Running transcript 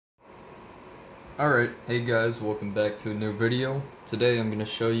Alright, hey guys, welcome back to a new video. Today I'm going to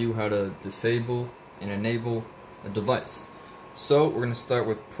show you how to disable and enable a device. So we're going to start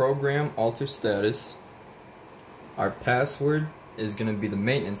with program alter status. Our password is going to be the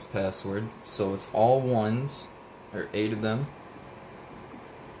maintenance password, so it's all ones, or 8 of them.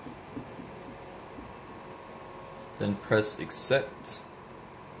 Then press accept.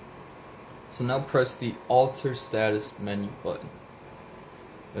 So now press the alter status menu button.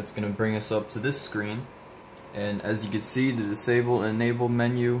 That's going to bring us up to this screen, and as you can see, the disable and enable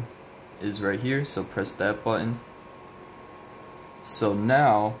menu is right here, so press that button. So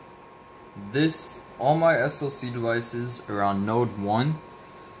now all my SLC devices are on node 1,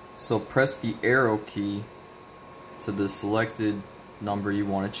 so press the arrow key to the selected number you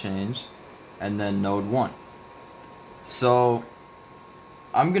want to change, and then node 1. So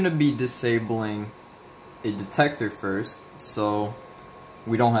I'm going to be disabling a detector first, so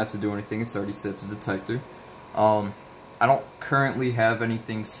we don't have to do anything, it's already set to detector. I don't currently have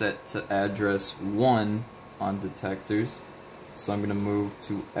anything set to address 1 on detectors, so I'm going to move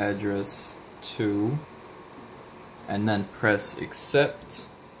to address 2 and then press accept.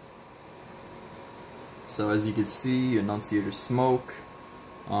 So as you can see, annunciator smoke,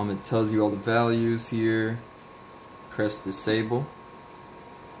 it tells you all the values here. Press disable.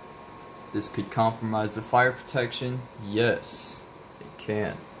 This could compromise the fire protection. Yes,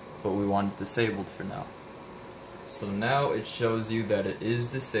 can, but we want it disabled for now. So now it shows you that it is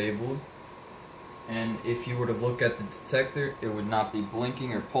disabled, and if you were to look at the detector, it would not be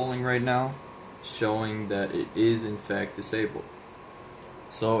blinking or pulling right now, showing that it is in fact disabled.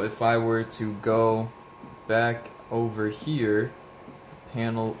 So if I were to go back over here, the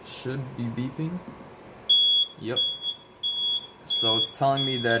panel should be beeping. Yep. So it's telling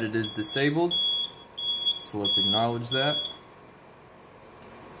me that it is disabled, so let's acknowledge that.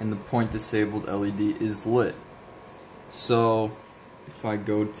 And the point disabled LED is lit. So if I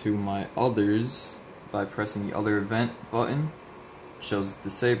go to my others by pressing the other event button, shows it's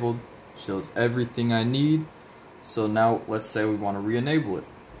disabled, shows everything I need. So now let's say we want to re-enable it.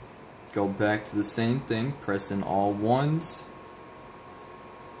 Go back to the same thing, press in all ones,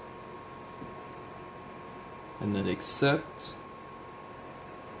 and then accept,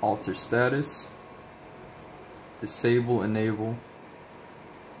 alter status, disable, enable,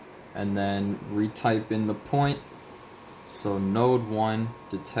 and then retype in the point, so node 1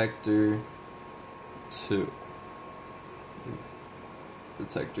 detector 2,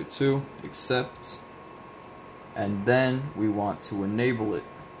 detector 2, accept, and then we want to enable it.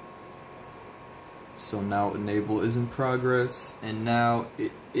 So now enable is in progress, and now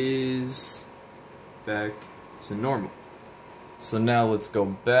it is back to normal. So now let's go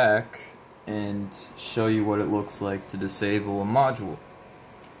back and show you what it looks like to disable a module.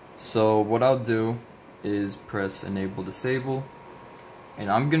 So what I'll do is press enable disable, and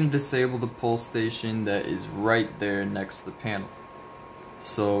I'm going to disable the pull station that is right there next to the panel.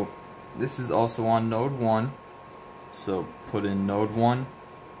 So this is also on node 1, so put in node 1,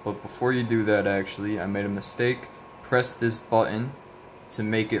 but before you do that, actually I made a mistake. Press this button to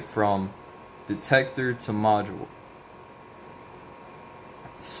make it from detector to module.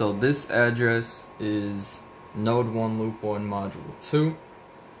 So this address is node 1 loop 1 module 2,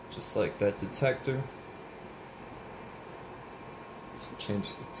 just like that detector. So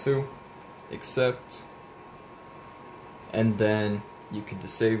change to 2, accept, and then you can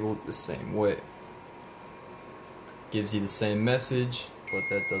disable it the same way. Gives you the same message, but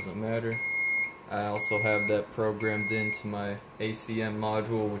that doesn't matter. I also have that programmed into my ACM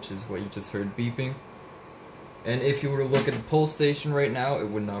module, which is what you just heard beeping. And if you were to look at the pull station right now, it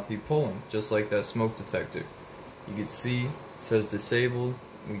would not be pulling, just like that smoke detector. You can see it says disabled.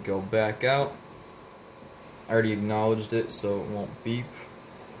 We go back out. I already acknowledged it, so it won't beep.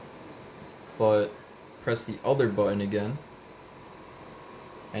 But press the other button again,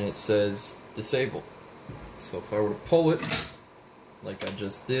 and it says disabled. So if I were to pull it, like I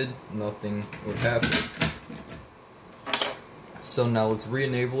just did, nothing would happen. So now let's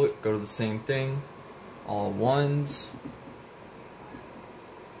re-enable it. Go to the same thing. All ones.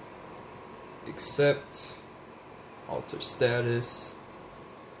 Accept. Alter status.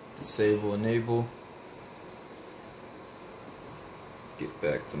 Disable, enable. Get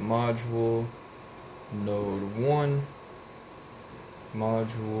back to module. Node 1.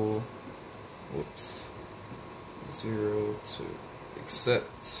 Module. Whoops. 0 to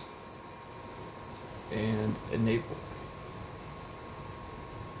accept. And enable.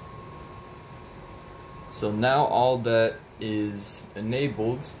 So now all that is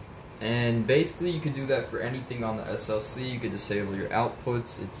enabled, And basically you could do that for anything on the SLC. You could disable your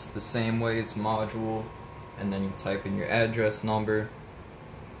outputs. It's the same way, it's module, and then you type in your address number.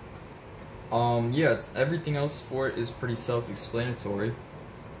 Yeah, everything else for it is pretty self-explanatory.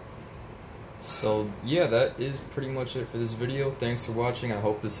 So yeah, that is pretty much it for this video. Thanks for watching. I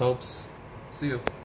hope this helps. See ya.